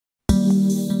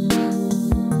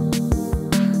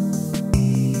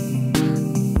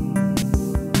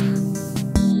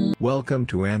Welcome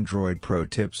to Android Pro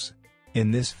Tips. In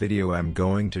this video I'm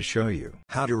going to show you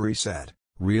how to reset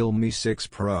Realme 6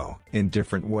 Pro in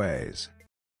different ways.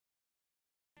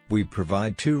 We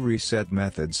provide two reset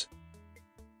methods.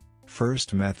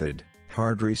 First method,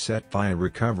 hard reset via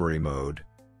recovery mode.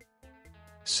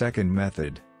 Second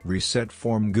method, reset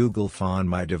from Google Find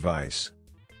My device.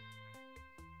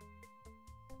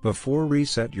 Before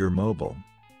reset your mobile,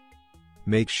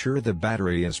 make sure the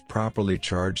battery is properly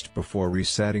charged before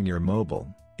resetting your mobile.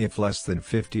 If less than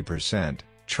 50%,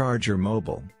 charge your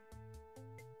mobile.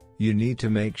 You need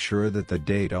to make sure that the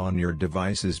data on your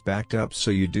device is backed up so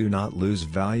you do not lose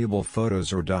valuable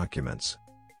photos or documents.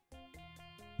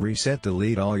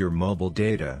 Delete all your mobile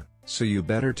data, so you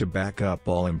better to back up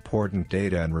all important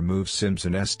data and remove SIMs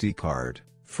and SD card.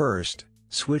 First,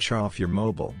 switch off your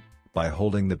mobile by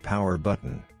holding the power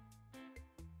button.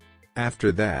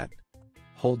 After that,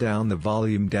 hold down the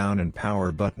volume down and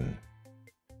power button.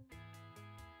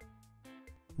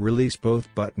 Release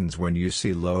both buttons when you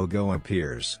see logo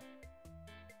appears.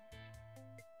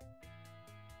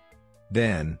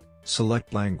 Then,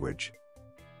 select language.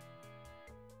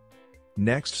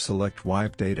 Next select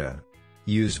wipe data.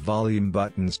 Use volume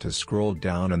buttons to scroll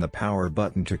down and the power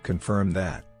button to confirm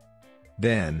that.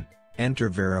 Then, enter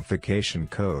verification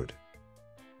code.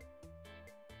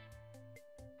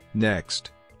 Next,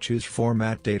 choose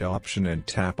Format Data option and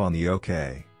tap on the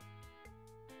OK.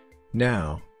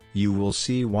 Now, you will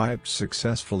see wiped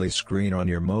successfully screen on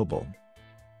your mobile.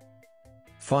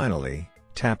 Finally,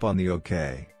 tap on the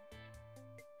OK.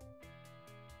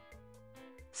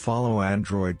 Follow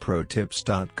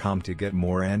AndroidProTips.com to get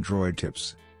more Android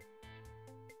tips.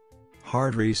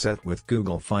 Hard reset with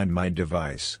Google Find My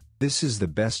device. This is the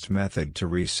best method to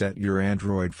reset your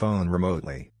Android phone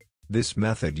remotely. This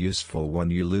method useful when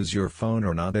you lose your phone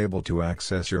or not able to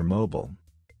access your mobile.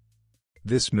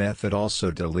 This method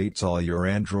also deletes all your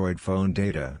Android phone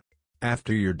data.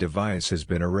 After your device has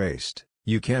been erased,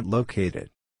 you can't locate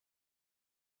it.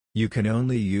 You can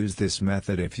only use this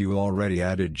method if you already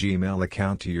added Gmail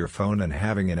account to your phone and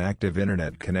having an active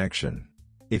internet connection.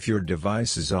 If your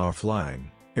device is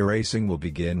offline, erasing will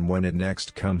begin when it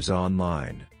next comes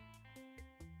online.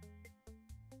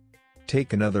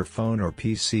 Take another phone or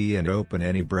PC and open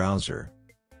any browser.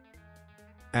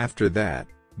 After that,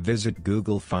 visit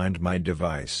Google Find My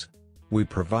device. We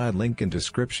provide link in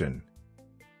description.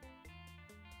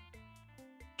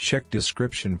 Check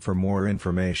description for more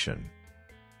information.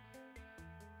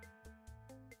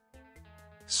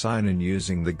 Sign in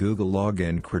using the Google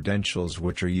login credentials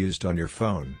which are used on your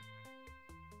phone.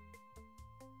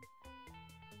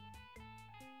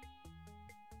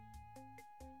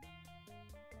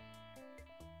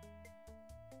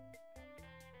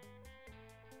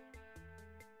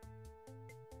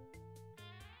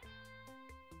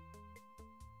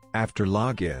 After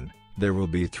login, there will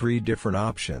be three different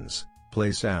options: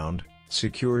 play sound,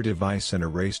 secure device and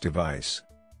erase device.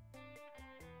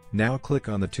 Now click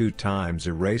on the 2x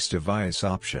erase device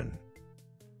option.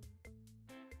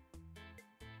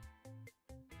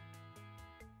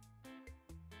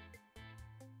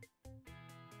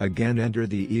 Again enter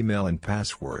the email and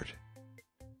password.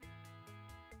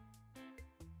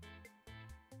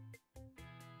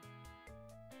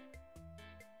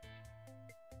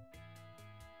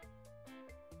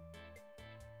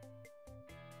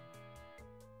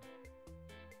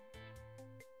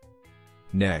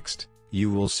 Next, you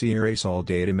will see Erase All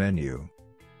Data menu.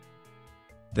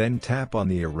 Then tap on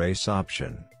the Erase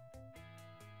option.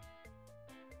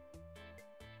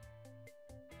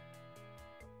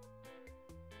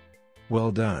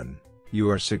 Well done, you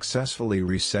are successfully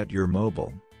reset your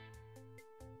mobile.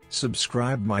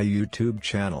 Subscribe my YouTube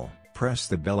channel, press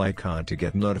the bell icon to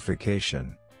get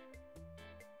notification.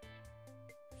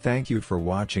 Thank you for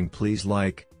watching. Please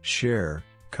like, share,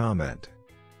 comment.